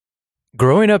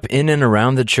Growing up in and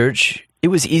around the church, it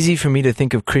was easy for me to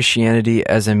think of Christianity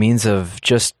as a means of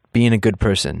just being a good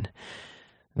person.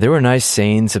 There were nice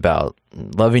sayings about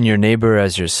loving your neighbor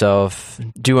as yourself,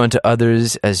 do unto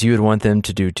others as you would want them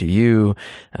to do to you,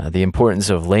 the importance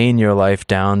of laying your life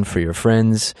down for your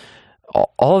friends.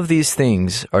 All of these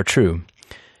things are true.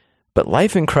 But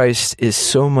life in Christ is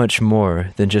so much more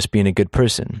than just being a good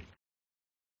person.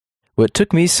 What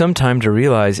took me some time to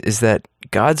realize is that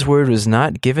God's Word was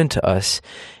not given to us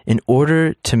in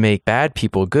order to make bad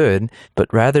people good,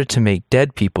 but rather to make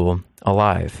dead people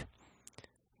alive.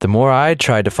 The more I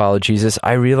tried to follow Jesus,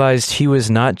 I realized He was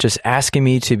not just asking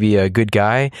me to be a good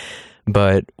guy,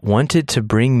 but wanted to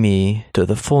bring me to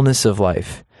the fullness of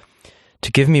life,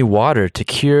 to give me water to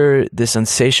cure this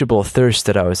insatiable thirst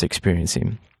that I was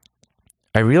experiencing.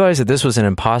 I realized that this was an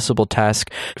impossible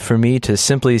task for me to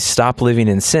simply stop living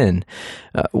in sin.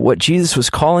 What Jesus was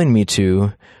calling me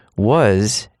to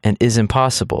was and is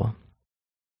impossible.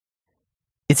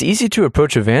 It's easy to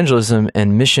approach evangelism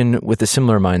and mission with a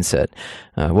similar mindset.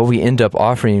 What we end up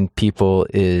offering people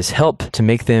is help to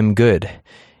make them good.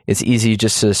 It's easy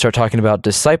just to start talking about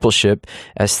discipleship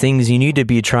as things you need to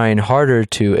be trying harder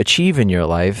to achieve in your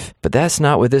life, but that's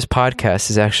not what this podcast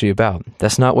is actually about.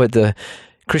 That's not what the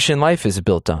Christian life is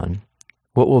built on.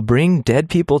 What will bring dead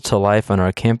people to life on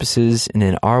our campuses and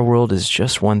in our world is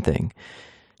just one thing: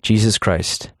 Jesus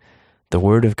Christ, the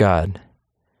Word of God.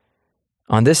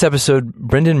 On this episode,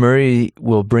 Brendan Murray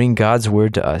will bring God's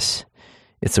Word to us.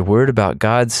 It's a word about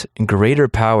God's greater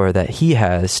power that He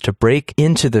has to break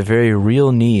into the very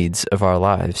real needs of our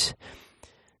lives,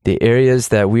 the areas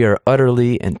that we are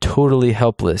utterly and totally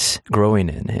helpless growing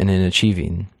in and in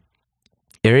achieving.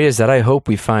 Areas that I hope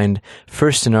we find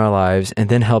first in our lives and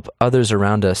then help others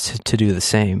around us to do the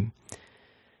same.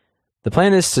 The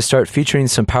plan is to start featuring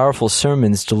some powerful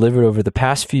sermons delivered over the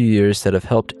past few years that have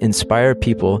helped inspire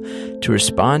people to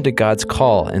respond to God's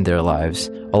call in their lives,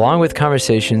 along with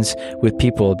conversations with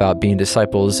people about being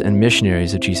disciples and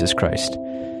missionaries of Jesus Christ.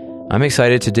 I'm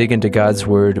excited to dig into God's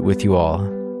Word with you all.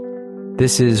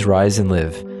 This is Rise and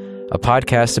Live, a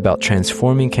podcast about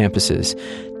transforming campuses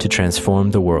to transform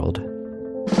the world.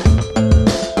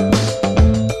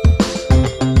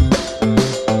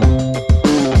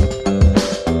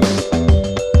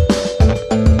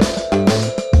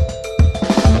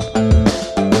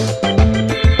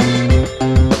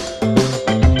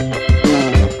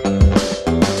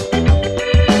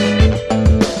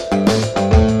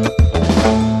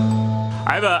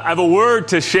 I have a word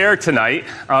to share tonight.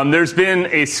 There's been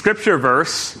a scripture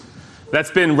verse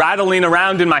that's been rattling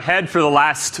around in my head for the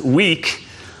last week.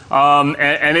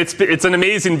 And it's an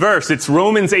amazing verse. It's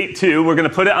Romans 8:2. We're going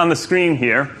to put it on the screen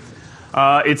here.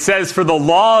 It says, "For the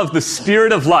law of the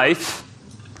Spirit of life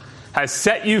has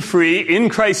set you free in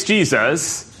Christ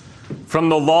Jesus from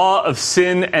the law of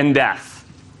sin and death."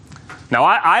 Now,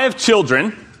 I have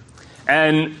children,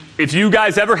 and if you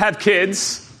guys ever have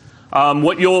kids,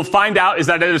 what you'll find out is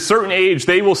that at a certain age,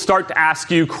 they will start to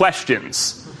ask you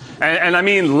questions. And I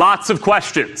mean lots of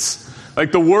questions.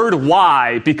 Like the word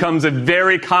why becomes a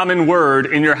very common word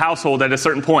in your household at a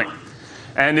certain point.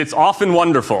 And it's often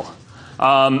wonderful.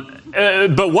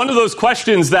 But one of those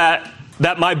questions that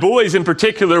my boys in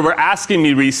particular were asking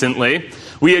me recently,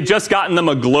 we had just gotten them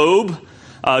a globe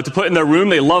to put in their room.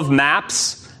 They love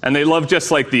maps, and they love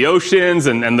just like the oceans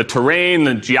and the terrain,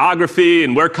 the geography,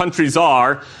 and where countries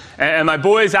are. And my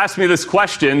boys asked me this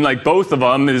question, like both of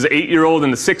them, his 8-year-old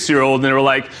and the 6-year-old, and they were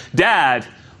like, "Dad,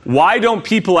 why don't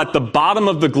people at the bottom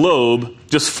of the globe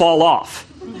just fall off?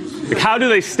 Like, how do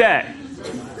they stay?"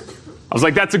 I was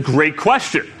like, "That's a great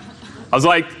question." I was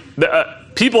like,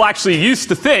 people actually used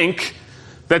to think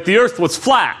that the earth was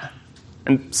flat,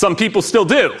 and some people still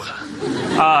do.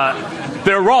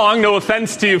 They're wrong, no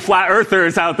offense to you flat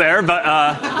earthers out there,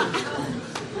 but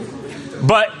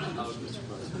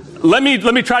let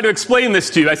me try to explain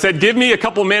this to you. I said, give me a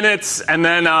couple minutes, and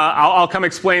then I'll come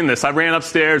explain this. I ran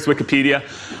upstairs, Wikipedia,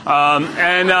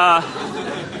 and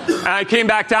I came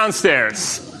back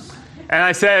downstairs. And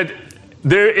I said,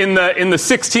 there in the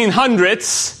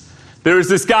 1600s, there was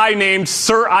this guy named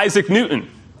Sir Isaac Newton.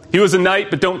 He was a knight,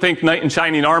 but don't think knight in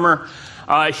shining armor.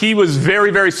 He was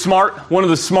very, very smart, one of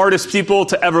the smartest people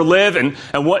to ever live, and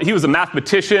he was a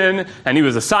mathematician, and he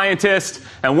was a scientist.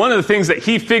 And one of the things that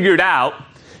he figured out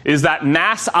is that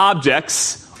mass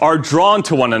objects are drawn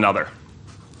to one another.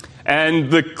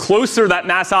 And the closer that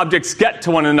mass objects get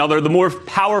to one another, the more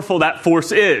powerful that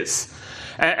force is.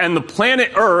 And the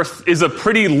planet Earth is a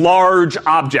pretty large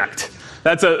object.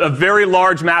 That's a very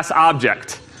large mass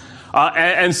object.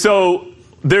 And so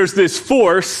there's this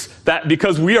force that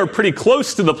because we are pretty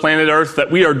close to the planet Earth,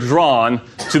 that we are drawn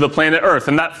to the planet Earth.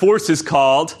 And that force is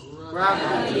called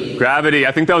gravity.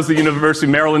 I think that was the University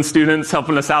of Maryland students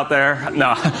helping us out there.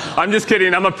 No, I'm just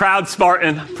kidding. I'm a proud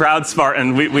Spartan. Proud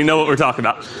Spartan. We know what we're talking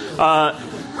about.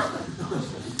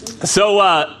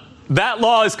 So that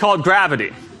law is called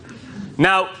gravity.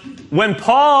 Now, when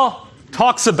Paul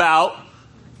talks about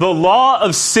the law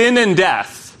of sin and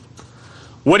death,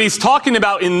 what he's talking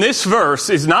about in this verse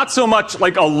is not so much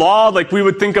like a law like we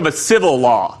would think of a civil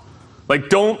law, like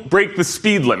don't break the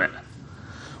speed limit.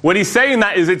 What he's saying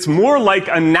that is it's more like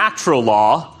a natural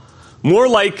law, more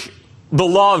like the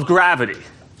law of gravity.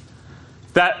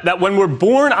 That when we're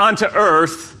born onto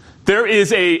earth, there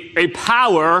is a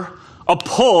power, a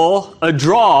pull, a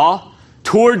draw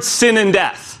towards sin and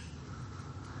death.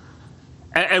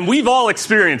 And we've all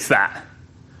experienced that.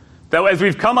 That as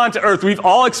we've come onto earth, we've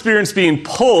all experienced being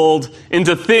pulled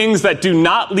into things that do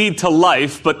not lead to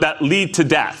life, but that lead to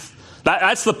death.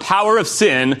 That's the power of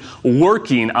sin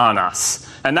working on us.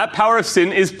 And that power of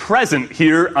sin is present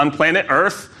here on planet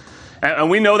Earth. And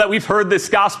we know that we've heard this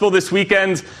gospel this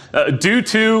weekend due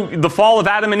to the fall of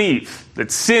Adam and Eve.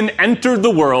 That sin entered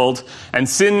the world, and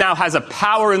sin now has a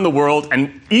power in the world,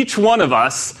 and each one of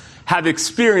us have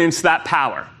experienced that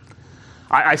power.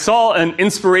 I saw an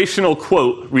inspirational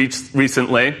quote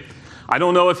recently. I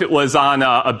don't know if it was on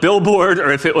a billboard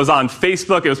or if it was on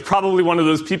Facebook. It was probably one of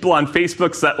those people on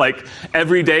Facebook that like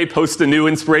every day post a new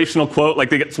inspirational quote. Like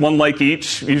they get one like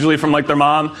each, usually from like their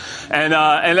mom.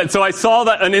 And so I saw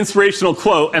an inspirational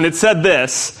quote, and it said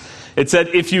this. It said,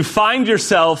 "If you find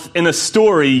yourself in a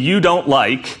story you don't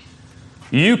like,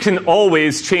 you can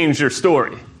always change your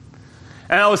story."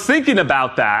 And I was thinking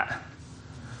about that.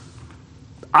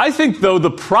 I think, though,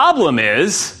 the problem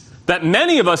is that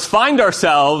many of us find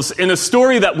ourselves in a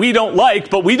story that we don't like,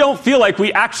 but we don't feel like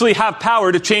we actually have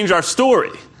power to change our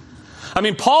story. I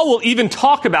mean, Paul will even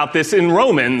talk about this in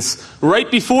Romans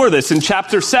right before this in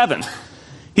chapter 7.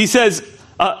 He says,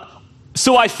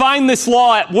 "So I find this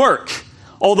law at work.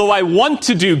 Although I want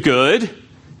to do good,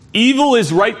 evil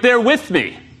is right there with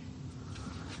me."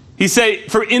 He say,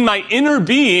 "For in my inner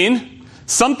being,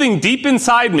 something deep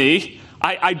inside me,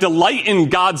 I delight in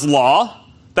God's law,"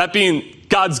 that being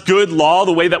God's good law,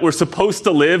 the way that we're supposed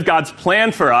to live, God's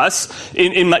plan for us.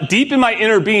 Deep in my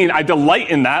inner being, I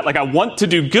delight in that, like I want to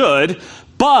do good,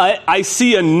 but I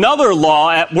see another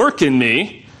law at work in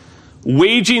me,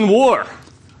 waging war.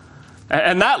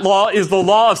 And that law is the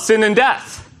law of sin and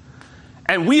death.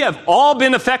 And we have all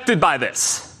been affected by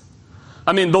this.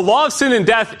 I mean, the law of sin and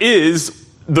death is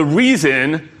the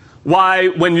reason why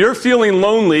when you're feeling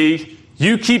lonely,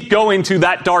 you keep going to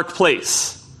that dark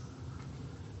place.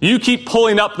 You keep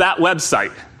pulling up that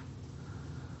website.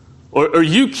 Or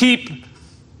you keep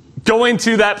going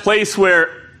to that place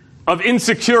of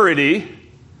insecurity,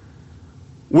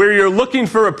 where you're looking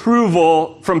for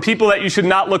approval from people that you should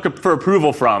not look for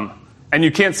approval from, and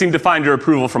you can't seem to find your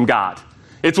approval from God.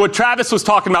 It's what Travis was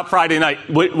talking about Friday night.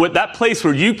 That place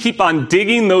where you keep on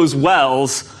digging those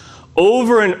wells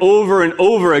over and over and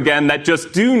over again that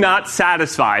just do not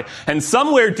satisfy. And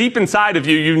somewhere deep inside of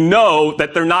you, you know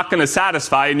that they're not going to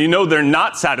satisfy, and you know they're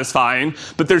not satisfying,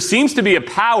 but there seems to be a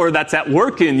power that's at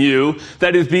work in you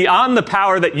that is beyond the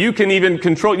power that you can even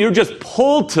control. You're just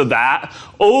pulled to that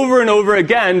over and over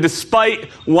again, despite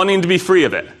wanting to be free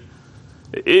of it.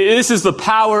 This is the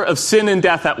power of sin and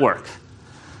death at work.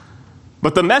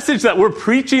 But the message that we're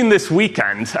preaching this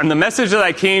weekend, and the message that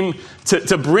I came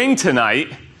to bring tonight,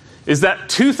 is that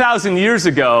 2,000 years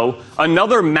ago,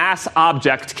 another mass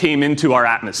object came into our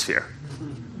atmosphere.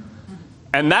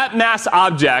 And that mass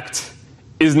object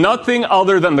is nothing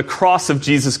other than the cross of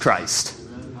Jesus Christ.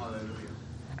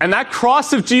 And that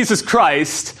cross of Jesus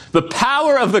Christ, the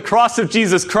power of the cross of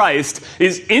Jesus Christ,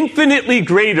 is infinitely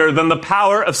greater than the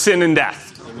power of sin and death.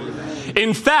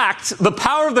 In fact, the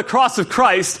power of the cross of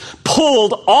Christ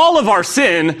pulled all of our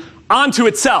sin onto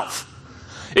itself.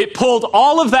 It pulled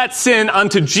all of that sin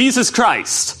onto Jesus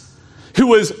Christ, who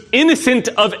was innocent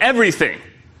of everything.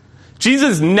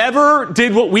 Jesus never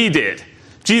did what we did.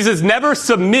 Jesus never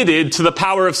submitted to the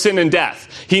power of sin and death.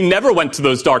 He never went to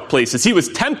those dark places. He was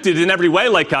tempted in every way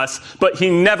like us, but he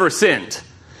never sinned.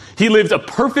 He lived a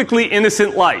perfectly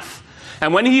innocent life.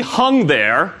 And when he hung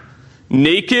there,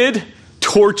 naked,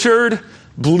 tortured,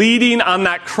 bleeding on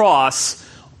that cross,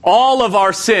 all of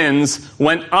our sins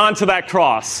went onto that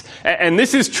cross. And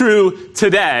this is true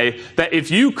today, that if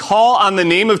you call on the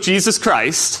name of Jesus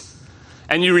Christ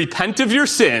and you repent of your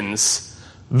sins,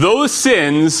 those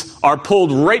sins are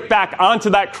pulled right back onto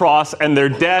that cross, and they're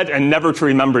dead and never to be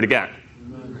remembered again.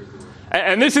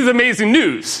 And this is amazing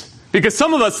news, Because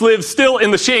some of us live still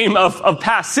in the shame of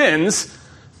past sins,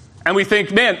 and we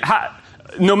think, man,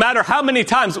 no matter how many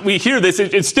times we hear this,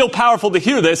 it's still powerful to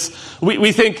hear this.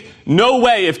 We think, no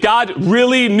way, if God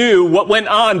really knew what went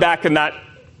on back in that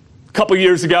couple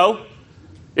years ago,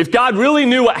 if God really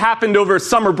knew what happened over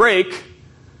summer break,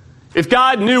 if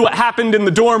God knew what happened in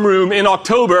the dorm room in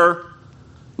October,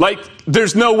 like,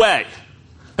 there's no way.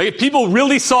 Like, if people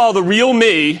really saw the real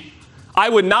me, I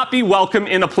would not be welcome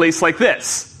in a place like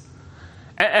this.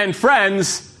 And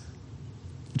friends,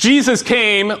 Jesus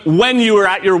came when you were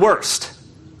at your worst.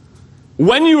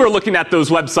 When you were looking at those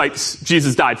websites,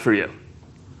 Jesus died for you.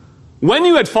 When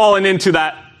you had fallen into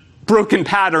that broken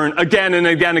pattern again and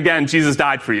again and again, Jesus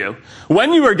died for you.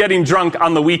 When you were getting drunk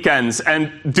on the weekends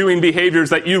and doing behaviors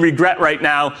that you regret right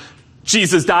now,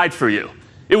 Jesus died for you.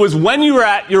 It was when you were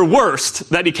at your worst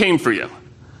that he came for you.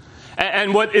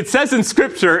 And what it says in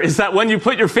Scripture is that when you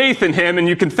put your faith in him and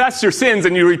you confess your sins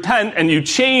and you repent and you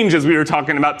change, as we were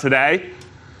talking about today,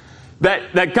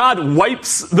 that God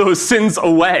wipes those sins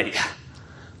away,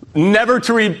 never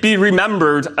to be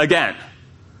remembered again.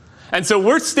 And so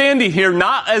we're standing here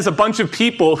not as a bunch of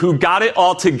people who got it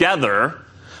all together.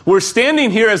 We're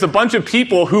standing here as a bunch of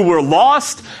people who were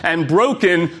lost and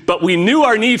broken, but we knew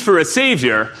our need for a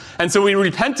Savior. And so we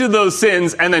repented of those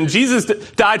sins, and then Jesus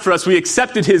died for us. We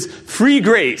accepted his free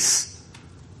grace,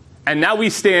 and now we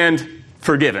stand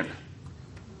forgiven.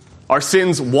 Our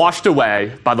sins washed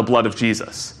away by the blood of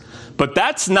Jesus. But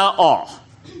that's not all.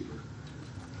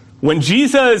 When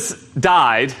Jesus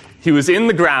died, he was in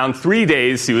the ground 3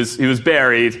 days. He was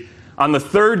buried. On the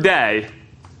third day,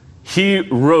 he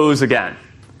rose again.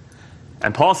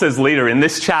 And Paul says later in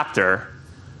this chapter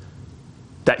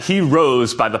that he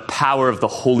rose by the power of the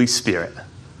Holy Spirit,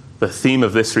 the theme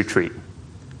of this retreat.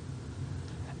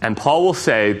 And Paul will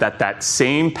say that that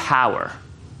same power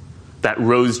that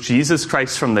rose Jesus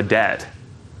Christ from the dead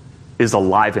is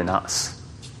alive in us.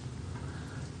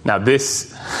 Now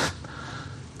this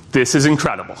is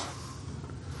incredible.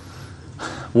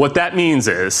 What that means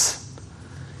is,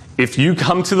 if you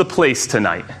come to the place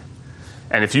tonight,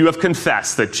 and if you have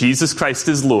confessed that Jesus Christ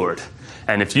is Lord,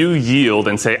 and if you yield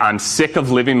and say, I'm sick of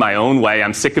living my own way,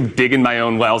 I'm sick of digging my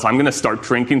own wells, I'm going to start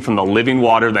drinking from the living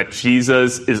water that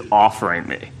Jesus is offering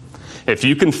me. If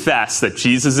you confess that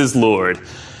Jesus is Lord,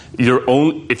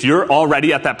 if you're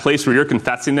already at that place where you're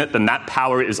confessing it, then that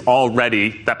power of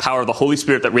the Holy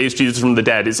Spirit that raised Jesus from the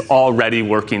dead is already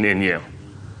working in you.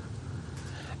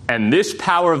 And this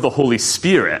power of the Holy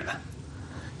Spirit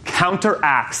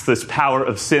counteracts this power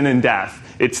of sin and death.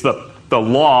 It's the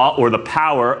law or the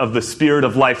power of the Spirit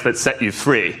of life that set you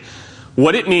free.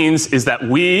 What it means is that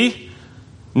we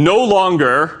no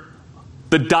longer,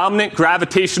 the dominant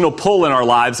gravitational pull in our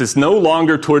lives is no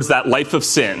longer towards that life of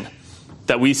sin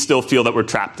that we still feel that we're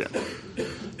trapped in.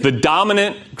 The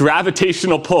dominant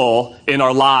gravitational pull in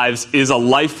our lives is a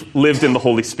life lived in the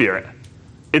Holy Spirit.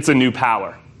 It's a new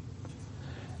power.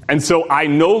 And so I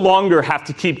no longer have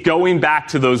to keep going back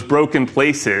to those broken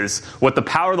places. What the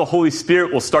power of the Holy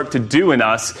Spirit will start to do in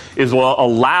us is will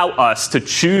allow us to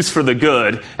choose for the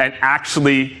good and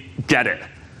actually get it.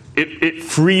 It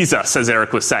frees us, as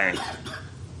Eric was saying.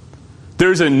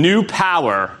 There's a new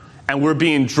power, and we're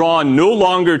being drawn no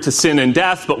longer to sin and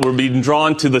death, but we're being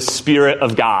drawn to the Spirit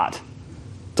of God,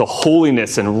 to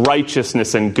holiness and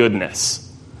righteousness and goodness.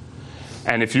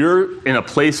 And if you're in a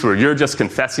place where you're just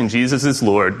confessing Jesus is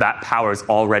Lord, that power is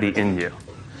already in you.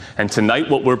 And tonight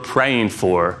what we're praying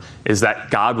for is that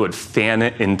God would fan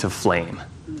it into flame.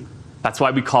 That's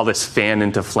why we call this fan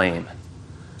into flame.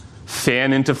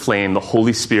 Fan into flame the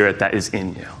Holy Spirit that is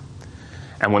in you.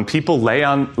 And when people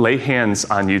lay hands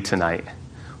on you tonight,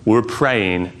 we're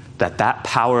praying that that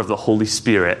power of the Holy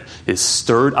Spirit is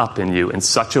stirred up in you in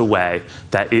such a way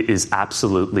that it is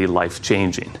absolutely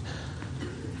life-changing.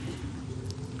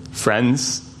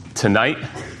 Friends, tonight,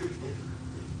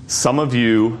 some of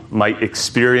you might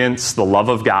experience the love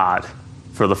of God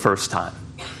for the first time.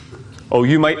 Oh,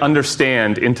 you might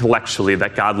understand intellectually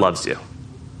that God loves you.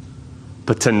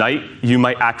 But tonight, you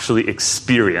might actually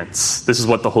experience, this is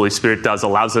what the Holy Spirit does,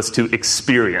 allows us to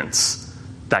experience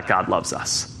that God loves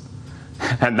us.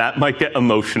 And that might get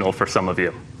emotional for some of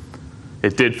you.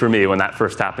 It did for me when that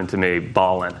first happened to me,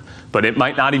 bawling. But it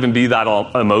might not even be that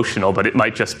all emotional, but it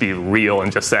might just be real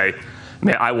and just say,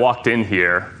 man, I walked in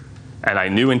here and I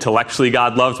knew intellectually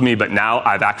God loved me, but now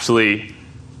I've actually,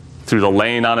 through the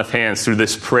laying on of hands, through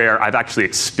this prayer, I've actually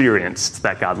experienced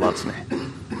that God loves me.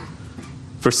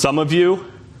 For some of you,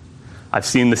 I've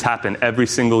seen this happen every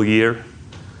single year.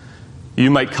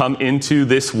 You might come into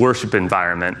this worship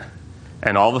environment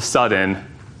and all of a sudden,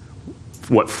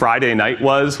 what Friday night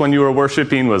was when you were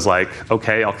worshiping was like,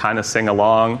 okay, I'll kind of sing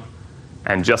along,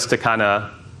 and just to kind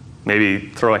of maybe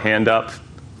throw a hand up.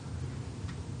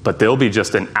 But there'll be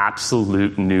just an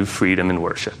absolute new freedom in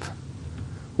worship,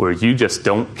 where you just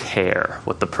don't care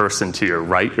what the person to your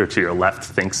right or to your left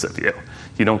thinks of you.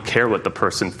 You don't care what the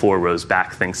person 4 rows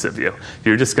back thinks of you.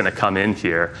 You're just going to come in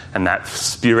here, and that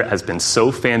spirit has been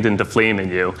so fanned into flame in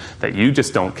you that you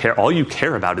just don't care. All you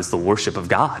care about is the worship of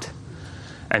God.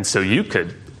 And so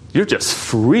you're just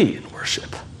free in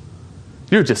worship.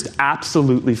 You're just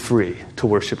absolutely free to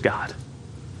worship God.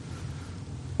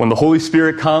 When the Holy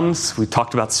Spirit comes, we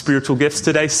talked about spiritual gifts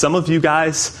today. Some of you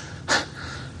guys,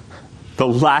 the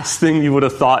last thing you would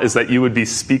have thought is that you would be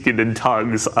speaking in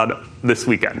tongues on this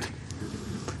weekend.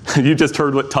 You just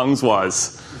heard what tongues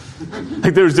was.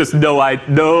 Like there's just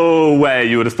no way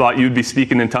you would have thought you'd be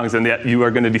speaking in tongues, and yet you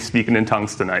are going to be speaking in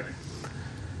tongues tonight.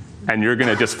 And you're going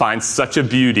to just find such a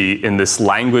beauty in this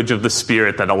language of the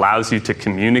Spirit that allows you to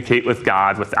communicate with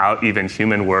God without even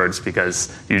human words,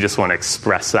 because you just want to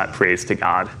express that praise to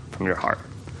God from your heart.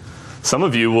 Some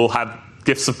of you will have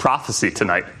gifts of prophecy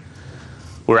tonight.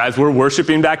 Whereas we're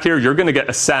worshiping back here, you're going to get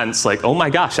a sense like, oh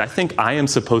my gosh, I think I am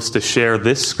supposed to share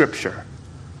this scripture.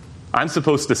 I'm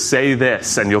supposed to say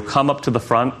this, and you'll come up to the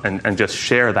front and just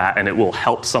share that, and it will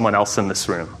help someone else in this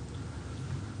room.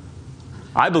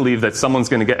 I believe that someone's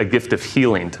going to get a gift of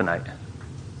healing tonight.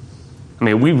 I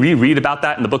mean, we reread about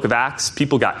that in the book of Acts.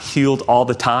 People got healed all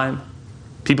the time.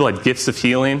 People had gifts of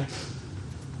healing.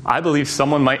 I believe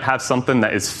someone might have something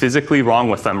that is physically wrong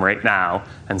with them right now,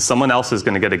 and someone else is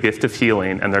going to get a gift of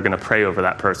healing, and they're going to pray over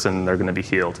that person, and they're going to be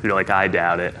healed. You're like, I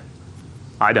doubt it.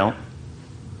 I don't.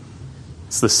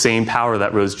 It's the same power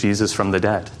that rose Jesus from the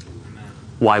dead.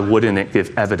 Why wouldn't it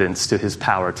give evidence to his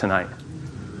power tonight?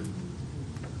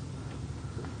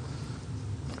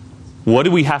 What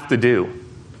do we have to do?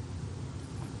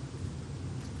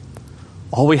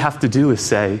 All we have to do is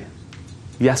say,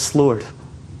 yes, Lord.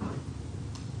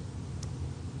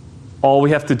 All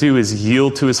we have to do is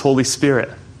yield to his Holy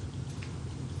Spirit.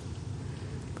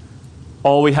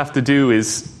 All we have to do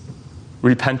is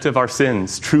repent of our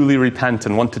sins, truly repent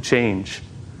and want to change,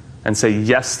 and say,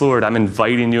 yes, Lord, I'm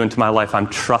inviting you into my life. I'm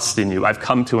trusting you. I've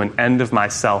come to an end of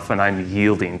myself, and I'm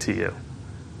yielding to you.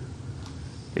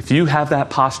 If you have that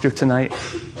posture tonight,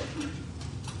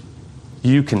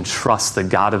 you can trust the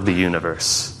God of the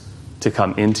universe to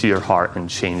come into your heart and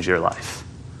change your life.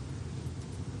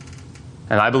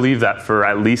 And I believe that for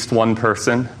at least one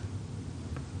person,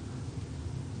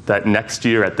 that next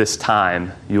year at this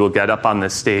time, you will get up on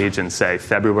this stage and say,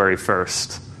 February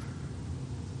 1st,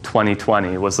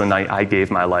 2020 was the night I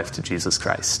gave my life to Jesus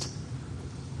Christ.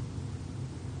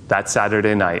 That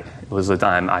Saturday night was the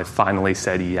time I finally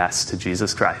said yes to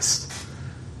Jesus Christ.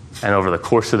 And over the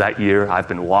course of that year, I've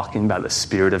been walking by the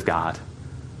Spirit of God.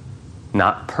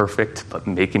 Not perfect, but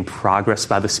making progress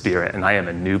by the Spirit. And I am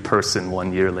a new person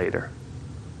 1 year later.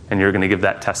 And you're going to give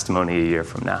that testimony a year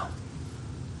from now.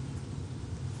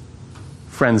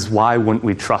 Friends, why wouldn't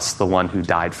we trust the one who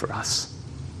died for us?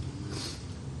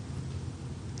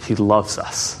 He loves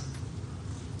us.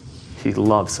 He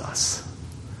loves us.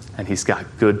 And he's got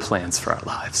good plans for our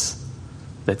lives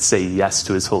that say yes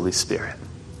to his Holy Spirit.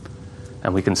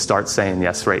 And we can start saying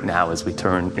yes right now as we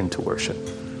turn into worship.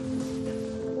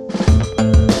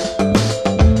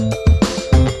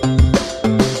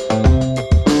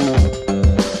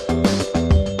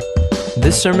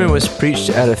 This sermon was preached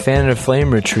at a Fan and a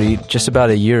Flame retreat just about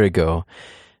a year ago.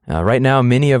 Right now,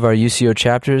 many of our UCO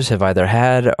chapters have either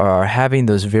had or are having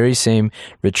those very same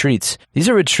retreats. These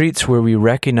are retreats where we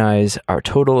recognize our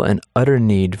total and utter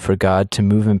need for God to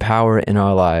move in power in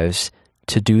our lives,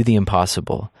 to do the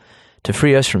impossible, to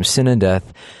free us from sin and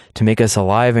death, to make us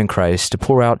alive in Christ, to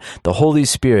pour out the Holy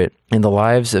Spirit in the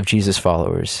lives of Jesus'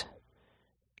 followers.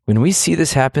 When we see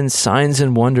this happen, signs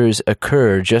and wonders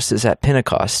occur just as at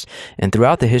Pentecost and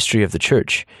throughout the history of the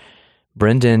church.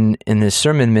 Brendan, in this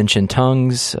sermon, mentioned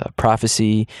tongues,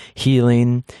 prophecy,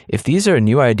 healing. If these are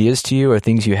new ideas to you or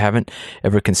things you haven't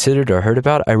ever considered or heard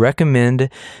about, I recommend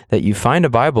that you find a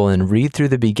Bible and read through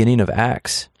the beginning of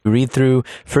Acts. Read through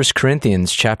 1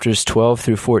 Corinthians chapters 12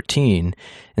 through 14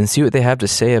 and see what they have to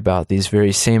say about these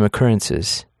very same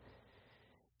occurrences.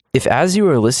 If as you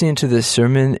are listening to this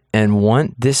sermon and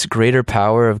want this greater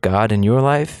power of God in your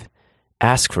life,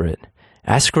 ask for it.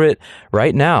 Ask for it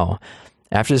right now.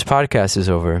 After this podcast is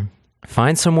over,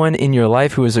 find someone in your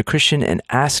life who is a Christian and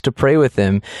ask to pray with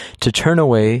them to turn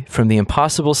away from the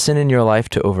impossible sin in your life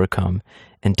to overcome,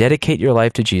 and dedicate your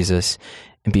life to Jesus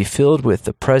and be filled with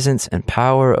the presence and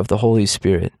power of the Holy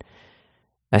Spirit.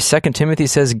 As 2 Timothy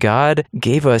says, God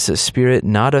gave us a spirit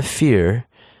not of fear,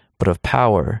 but of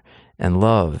power and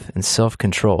love and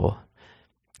self-control.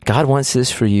 God wants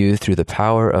this for you through the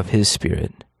power of His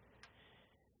Spirit.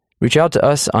 Reach out to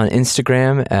us on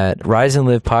Instagram at Rise and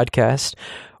Live Podcast,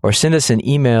 or send us an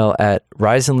email at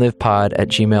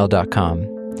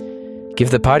riseandlivepod@gmail.com. Give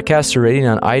the podcast a rating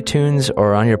on iTunes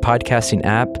or on your podcasting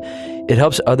app. It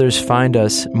helps others find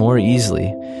us more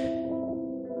easily.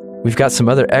 We've got some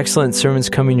other excellent sermons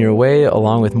coming your way,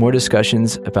 along with more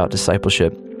discussions about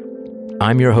discipleship.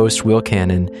 I'm your host, Will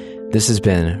Cannon. This has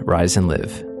been Rise and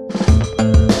Live.